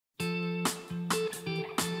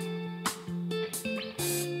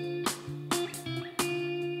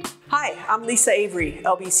Hi, I'm Lisa Avery,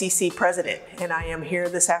 LBCC President, and I am here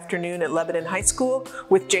this afternoon at Lebanon High School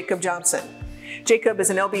with Jacob Johson. Jacob is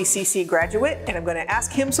an LBCC graduate, and I'm going to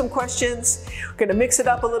ask him some questions. We're going to mix it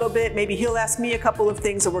up a little bit. Maybe he'll ask me a couple of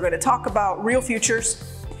things, and we're going to talk about real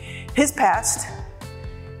futures, his past,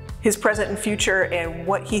 his present and future, and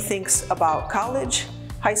what he thinks about college,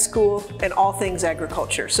 high school, and all things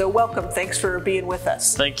agriculture. So welcome. Thanks for being with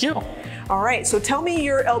us. Thank you. All right, so tell me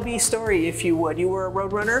your LB story, if you would. You were a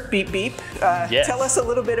roadrunner, beep, beep. Yes. Tell us a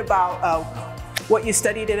little bit about what you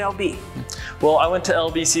studied at LB. Well, I went to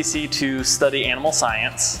LBCC to study animal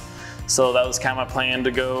science. So that was kind of my plan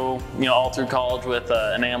to go, all through college with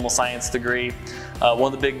an animal science degree.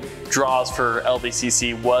 One of the big draws for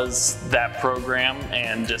LBCC was that program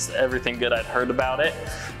and just everything good I'd heard about it,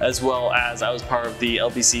 as well as I was part of the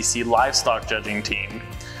LBCC livestock judging team,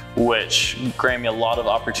 which granted me a lot of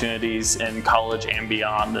opportunities in college and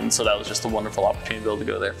beyond, and so that was just a wonderful opportunity to be able to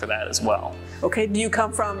go there for that as well. Okay, do you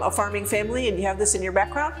come from a farming family and you have this in your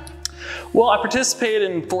background? Well, I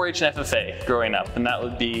participated in 4-H and FFA growing up, and that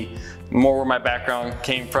would be more where my background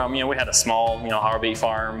came from. We had a small, Harvey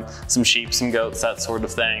farm, some sheep, some goats, that sort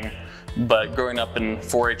of thing. But growing up in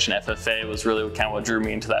 4-H and FFA was really kind of what drew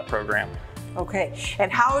me into that program. Okay,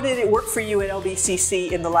 and how did it work for you at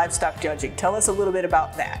LBCC in the livestock judging? Tell us a little bit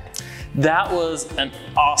about that. That was an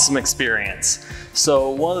awesome experience. So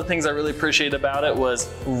one of the things I really appreciated about it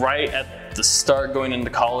was right at the start going into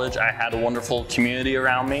college, I had a wonderful community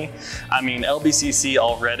around me. I mean, LBCC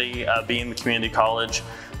already being the community college,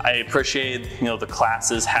 I appreciated the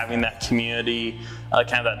classes, having that community,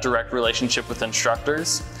 kind of that direct relationship with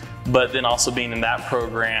instructors. But then also being in that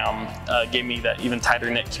program gave me that even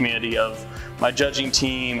tighter knit community of my judging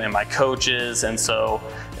team and my coaches, and so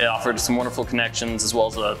it offered some wonderful connections as well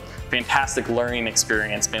as a fantastic learning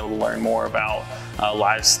experience, being able to learn more about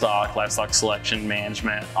livestock selection,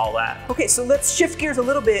 management, all that. Okay, so let's shift gears a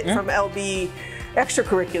little bit from LB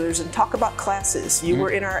extracurriculars and talk about classes. You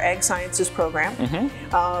were in our Ag Sciences program.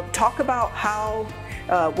 Talk about how,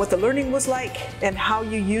 what the learning was like and how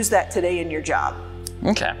you use that today in your job.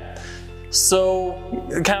 Okay. So,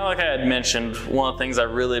 kind of like I had mentioned, one of the things I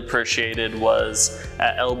really appreciated was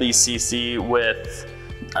at LBCC with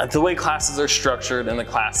the way classes are structured and the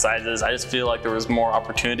class sizes. I just feel like there was more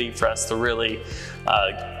opportunity for us to really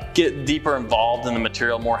get deeper involved in the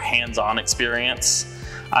material, more hands-on experience.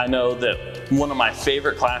 I know that one of my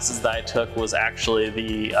favorite classes that I took was actually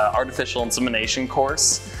the artificial insemination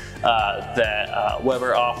course that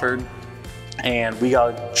Weber offered. And we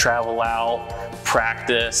got to travel out,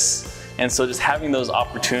 practice, and so just having those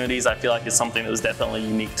opportunities I feel like is something that was definitely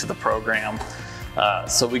unique to the program.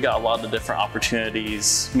 So we got a lot of different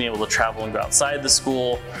opportunities, being able to travel and go outside the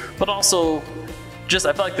school, but also just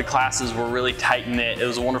I feel like the classes were really tight-knit. It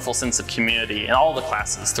was a wonderful sense of community in all the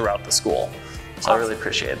classes throughout the school. So I really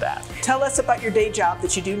appreciated that. Tell us about your day job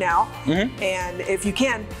that you do now, and if you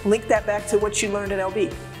can, link that back to what you learned at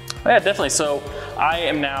LB. Yeah, definitely. So I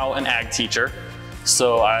am now an ag teacher.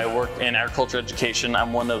 So I work in agriculture education.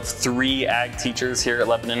 I'm one of 3 ag teachers here at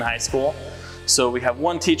Lebanon High School. So we have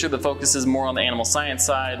one teacher that focuses more on the animal science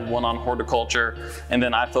side, one on horticulture, and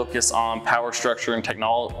then I focus on power structure and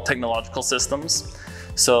technological systems.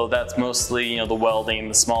 So that's mostly the welding,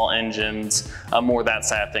 the small engines, more that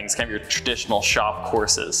side of things, kind of your traditional shop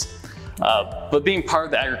courses. But being part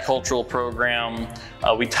of the agricultural program,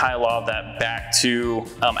 we tie a lot of that back to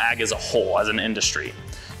ag as a whole, as an industry.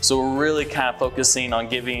 So we're really kind of focusing on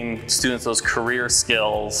giving students those career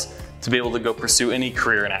skills to be able to go pursue any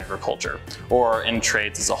career in agriculture or in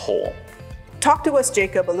trades as a whole. Talk to us,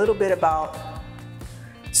 Jacob, a little bit about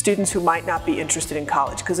students who might not be interested in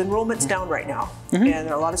college, because enrollment's down right now, and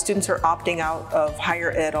a lot of students are opting out of higher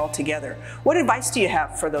ed altogether. What advice do you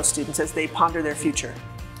have for those students as they ponder their future?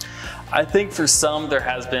 I think for some there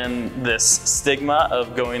has been this stigma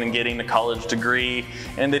of going and getting a college degree,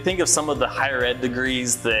 and they think of some of the higher ed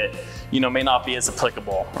degrees that may not be as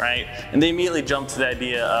applicable, right? And they immediately jump to the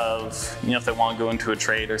idea of if they want to go into a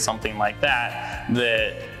trade or something like that,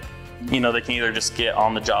 that they can either just get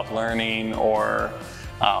on the job learning or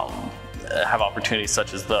have opportunities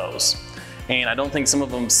such as those. And I don't think some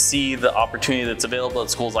of them see the opportunity that's available at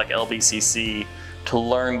schools like LBCC to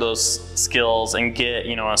learn those skills and get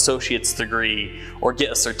an associate's degree or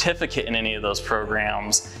get a certificate in any of those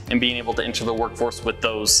programs, and being able to enter the workforce with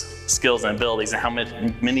those skills and abilities, and how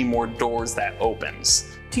many more doors that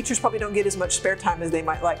opens. Teachers probably don't get as much spare time as they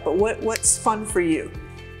might like, but what's fun for you?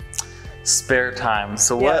 Spare time.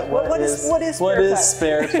 So what is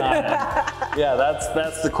spare time? Yeah,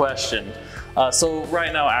 that's the question. So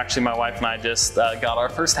right now, actually, my wife and I just got our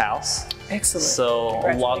first house. Excellent. So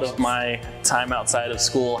a lot of my time outside of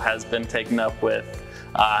school has been taken up with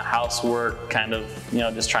housework, kind of,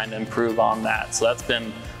 just trying to improve on that. So that's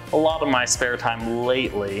been a lot of my spare time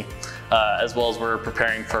lately, as well as we're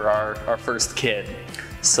preparing for our first kid.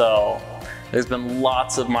 So there's been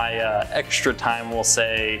lots of my extra time, we'll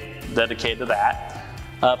say, dedicated to that.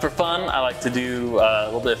 For fun, I like to do a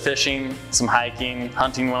little bit of fishing, some hiking,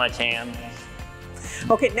 hunting when I can.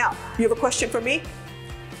 Okay, now, you have a question for me?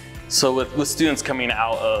 So with students coming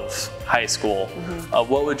out of high school,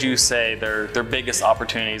 what would you say their biggest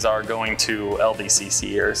opportunities are going to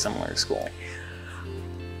LBCC or a similar school?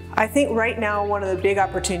 I think right now one of the big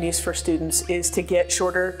opportunities for students is to get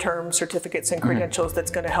shorter term certificates and credentials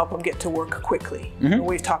that's going to help them get to work quickly.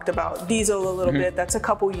 We've talked about diesel a little bit. That's a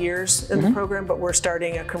couple years in the program, but we're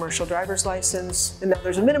starting a commercial driver's license. And now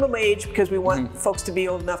there's a minimum age because we want folks to be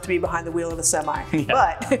old enough to be behind the wheel of a semi.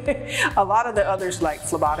 But a lot of the others, like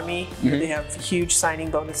phlebotomy, they have huge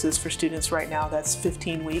signing bonuses for students right now. That's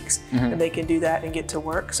 15 weeks and they can do that and get to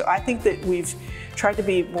work. So I think that we've tried to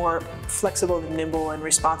be more flexible and nimble and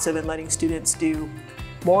responsive and letting students do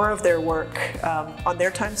more of their work on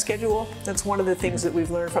their time schedule. That's one of the things that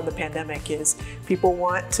we've learned from the pandemic is people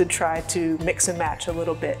want to try to mix and match a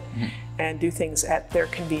little bit and do things at their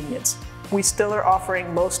convenience. We still are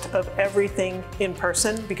offering most of everything in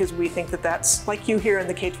person because we think that that's, like you here in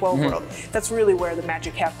the K-12 world, that's really where the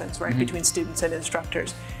magic happens, right, between students and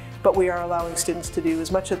instructors. But we are allowing students to do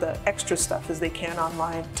as much of the extra stuff as they can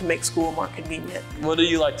online to make school more convenient. What do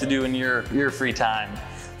you like to do in your free time?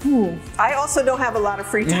 I also don't have a lot of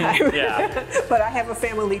free time, but I have a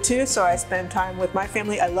family too, so I spend time with my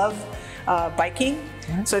family. I love biking,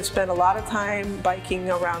 so I've spent a lot of time biking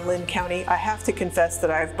around Linn County. I have to confess that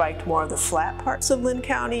I've biked more of the flat parts of Linn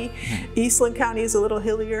County. East Linn County is a little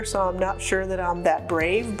hillier, so I'm not sure that I'm that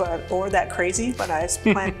brave or that crazy, but I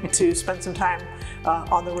plan to spend some time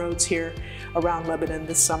on the roads here around Lebanon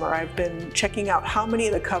this summer. I've been checking out how many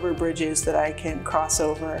of the covered bridges that I can cross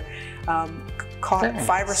over. Caught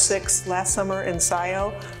 5 or 6 last summer in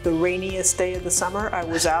Scio, the rainiest day of the summer. I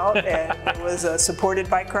was out and it was a supported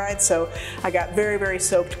bike ride, so I got very, very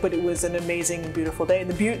soaked, but it was an amazing and beautiful day. And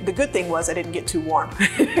the good thing was I didn't get too warm.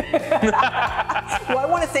 Well, I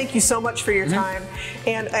want to thank you so much for your time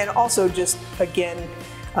and also just, again,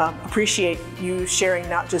 appreciate you sharing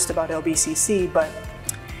not just about LBCC, but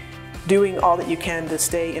doing all that you can to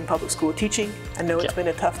stay in public school teaching. I know it's been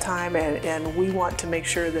a tough time and we want to make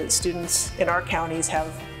sure that students in our counties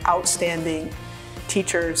have outstanding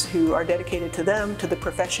teachers who are dedicated to them, to the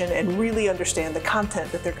profession, and really understand the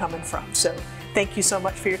content that they're coming from. So thank you so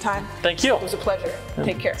much for your time. Thank you. It was a pleasure.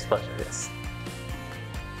 Take care. It's a pleasure, yes.